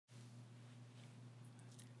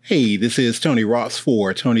Hey, this is Tony Ross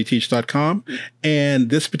for TonyTeach.com, and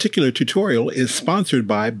this particular tutorial is sponsored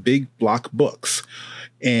by Big Block Books.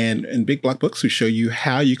 And in Big Block Books, we show you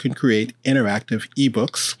how you can create interactive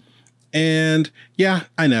ebooks. And yeah,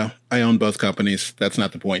 I know, I own both companies. That's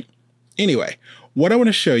not the point. Anyway, what I want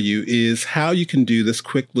to show you is how you can do this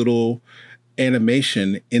quick little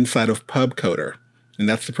animation inside of Pubcoder. And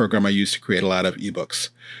that's the program I use to create a lot of ebooks.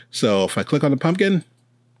 So if I click on the pumpkin,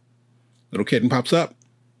 little kitten pops up,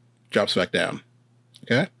 drops back down.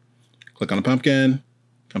 Okay. Click on the pumpkin,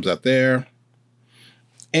 comes out there.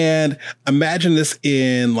 And imagine this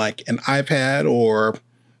in like an iPad or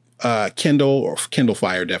Kindle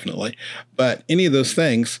Fire, definitely. But any of those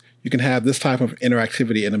things, you can have this type of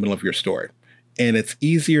interactivity in the middle of your story. And it's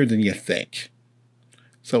easier than you think.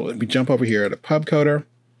 So let me jump over here to Pubcoder.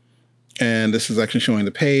 And this is actually showing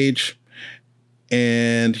the page.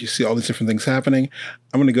 And you see all these different things happening.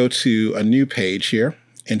 I'm going to go to a new page here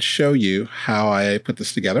and show you how I put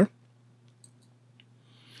this together.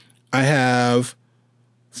 I have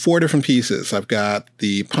 4 different pieces. I've got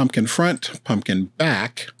the pumpkin front, pumpkin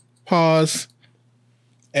back, paws,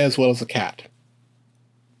 as well as a cat.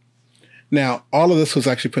 Now, all of this was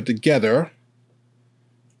actually put together.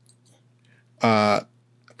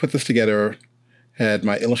 Had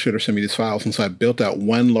my illustrator send me these files, and so I built out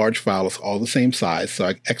one large file that's all the same size. So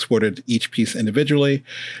I exported each piece individually.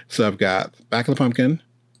 So I've got the back of the pumpkin.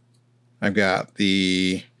 I've got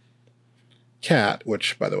the cat,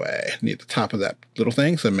 which, by the way, I need the top of that little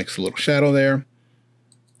thing, so it makes a little shadow there.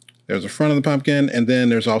 There's the front of the pumpkin, and then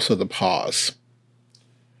there's also the paws.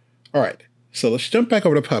 All right, so let's jump back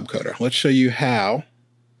over to Pubcoder. Let's show you how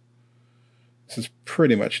this is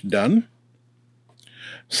pretty much done.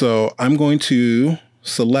 So I'm going to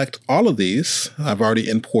select all of these. I've already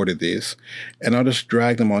imported these, and I'll just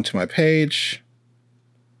drag them onto my page.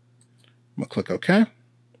 I'm going to click OK.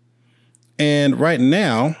 And right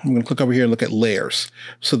now, I'm going to click over here and look at layers.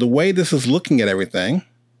 So the way this is looking at everything,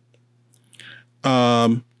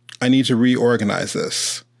 I need to reorganize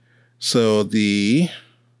this. So the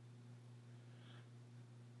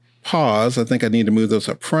paws, I think I need to move those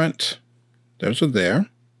up front. Those are there.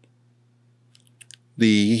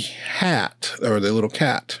 The hat, or the little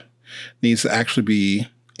cat, needs to actually be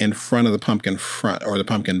in front of the pumpkin front or the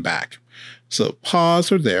pumpkin back. So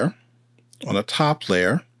paws are there on the top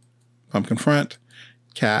layer, pumpkin front,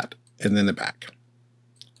 cat, and then the back.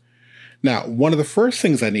 Now, one of the first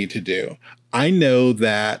things I need to do, I know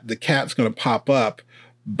that the cat's going to pop up,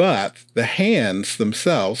 but the hands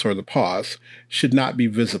themselves, or the paws, should not be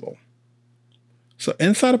visible. So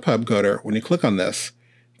inside of Pubcoder, when you click on this,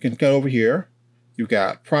 you can go over here. You've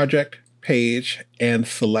got project, page, and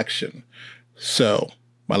selection. So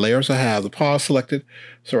my layers, I have the paws selected.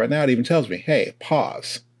 So right now it even tells me, hey,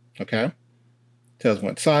 paws. Okay. Tells me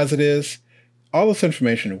what size it is. All this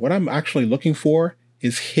information, what I'm actually looking for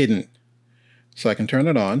is hidden. So I can turn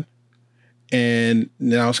it on. And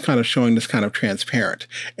now it's kind of showing this kind of transparent.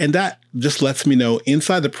 And that just lets me know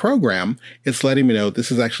inside the program, it's letting me know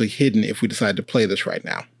this is actually hidden if we decide to play this right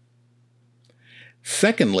now.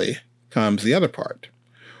 Secondly, comes the other part.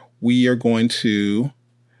 We are going to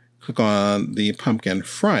click on the pumpkin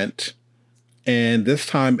front, and this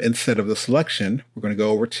time, instead of the selection, we're going to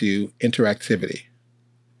go over to interactivity.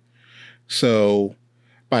 So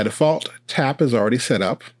by default, tap is already set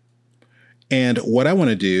up. And what I want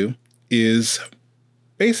to do is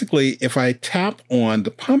basically, if I tap on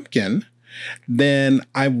the pumpkin, then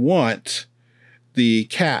I want the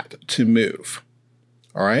cat to move.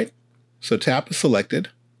 All right. So tap is selected.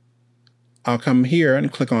 I'll come here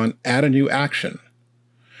and click on Add a New Action.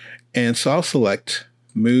 And so I'll select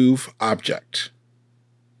Move Object.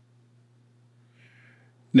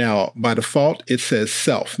 Now, by default, it says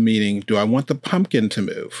Self, meaning do I want the pumpkin to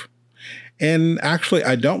move? And actually,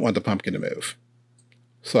 I don't want the pumpkin to move.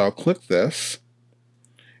 So I'll click this.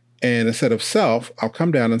 And instead of Self, I'll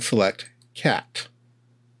come down and select Cat.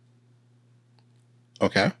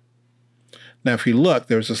 Okay. Now, if you look,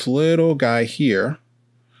 there's this little guy here.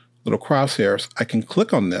 Little crosshairs. I can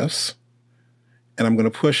click on this, and I'm going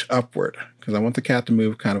to push upward because I want the cat to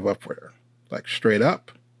move kind of upward, like straight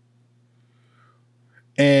up.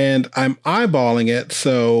 And I'm eyeballing it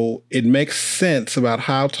so it makes sense about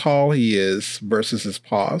how tall he is versus his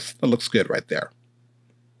paws. That looks good right there.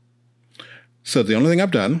 So the only thing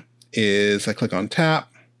I've done is I click on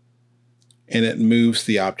tap, and it moves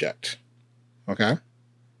the object. Okay.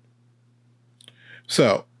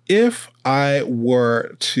 So if I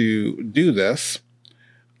were to do this,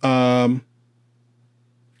 if I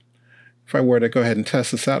were to go ahead and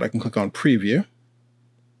test this out, I can click on Preview.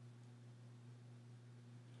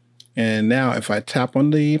 And now if I tap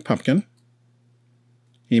on the pumpkin,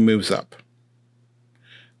 he moves up.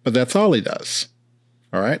 But that's all he does.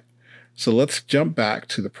 All right. So let's jump back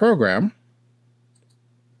to the program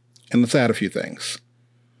and let's add a few things.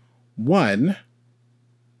 One,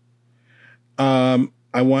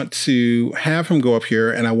 I want to have him go up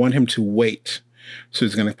here and I want him to wait. So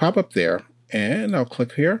he's going to pop up there and I'll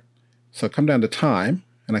click here. So I'll come down to time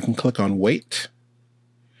and I can click on wait.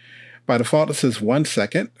 By default, it says 1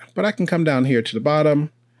 second, but I can come down here to the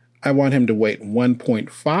bottom. I want him to wait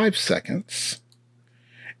 1.5 seconds.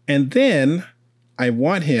 And then I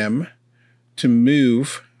want him to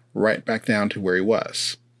move right back down to where he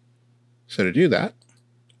was. So to do that,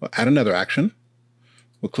 we'll add another action.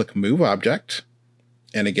 We'll click Move Object.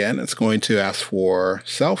 And again, it's going to ask for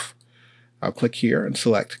self. I'll click here and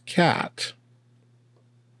select cat.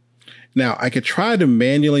 Now, I could try to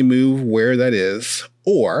manually move where that is,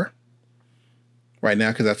 or right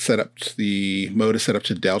now, because that's set up to the mode is set up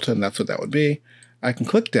to delta, and that's what that would be, I can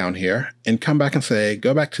click down here and come back and say,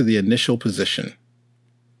 go back to the initial position.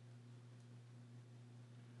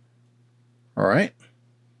 All right.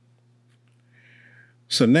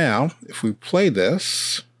 So now, if we play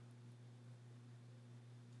this,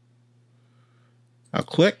 I'll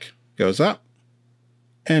click, goes up,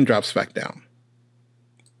 and drops back down.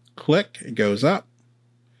 Click, it goes up,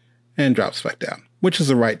 and drops back down, which is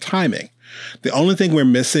the right timing. The only thing we're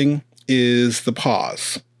missing is the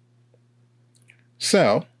pause.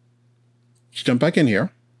 So, let's jump back in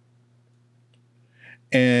here,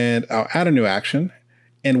 and I'll add a new action.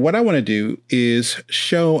 And what I want to do is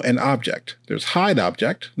show an object. There's hide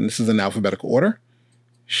object, and this is in alphabetical order.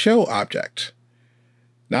 Show object,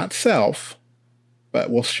 not self,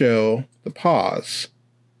 but we'll show the pause.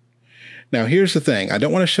 Now here's the thing. I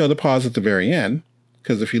don't want to show the pause at the very end,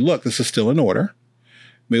 because if you look, this is still in order.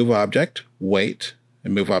 Move object, wait,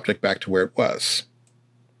 and move object back to where it was.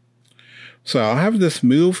 So I'll have this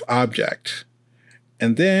move object,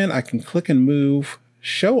 and then I can click and move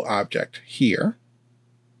show object here.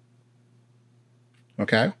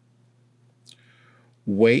 Okay.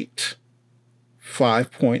 Wait we're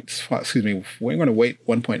going to wait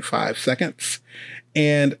 1.5 seconds.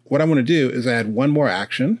 And what I want to do is add one more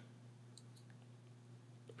action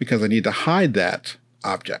because I need to hide that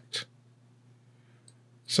object.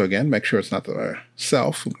 So again, make sure it's not the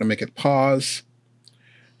self. I'm going to make it pause.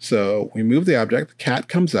 So we move the object, the cat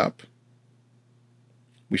comes up.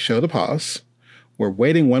 We show the pause. We're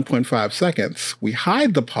waiting 1.5 seconds. We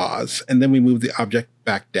hide the pause, and then we move the object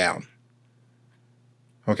back down.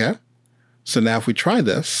 Okay? So now if we try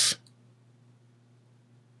this,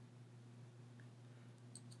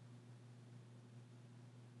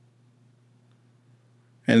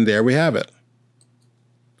 and there we have it.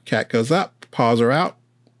 Cat goes up, paws are out,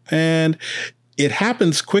 and it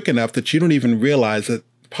happens quick enough that you don't even realize that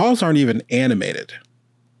paws aren't even animated.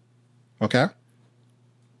 Okay?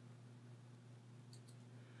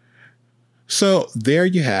 So there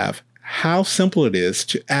you have how simple it is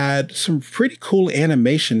to add some pretty cool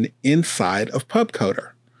animation inside of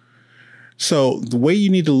Pubcoder. So the way you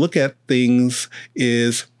need to look at things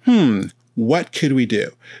is, what could we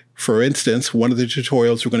do? For instance, one of the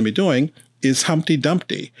tutorials we're going to be doing is Humpty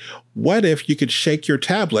Dumpty. What if you could shake your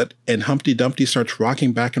tablet and Humpty Dumpty starts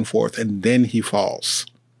rocking back and forth and then he falls?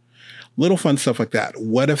 Little fun stuff like that.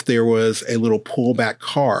 What if there was a little pullback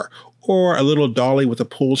car or a little dolly with a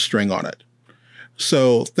pull string on it?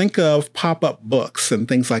 So think of pop-up books and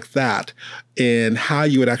things like that and how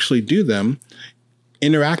you would actually do them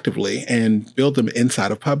interactively and build them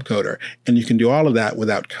inside of Pubcoder. And you can do all of that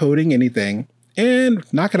without coding anything and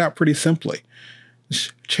knock it out pretty simply.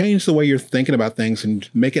 Just change the way you're thinking about things and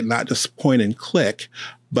make it not just point and click,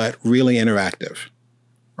 but really interactive.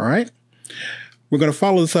 All right? We're going to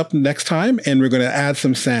follow this up next time and we're going to add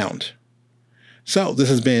some sound. So this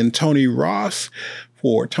has been Tony Ross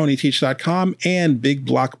for TonyTeach.com and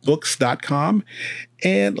BigBlockBooks.com,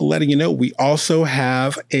 and letting you know we also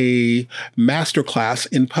have a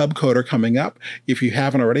masterclass in Pubcoder coming up. If you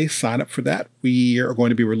haven't already, sign up for that. We are going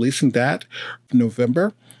to be releasing that in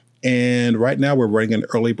November, and right now we're running an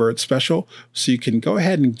early bird special, so you can go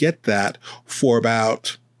ahead and get that for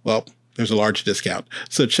about, well, there's a large discount,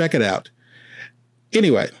 so check it out.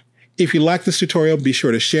 Anyway, if you like this tutorial, be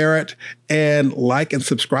sure to share it and like and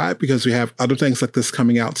subscribe because we have other things like this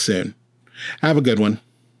coming out soon. Have a good one.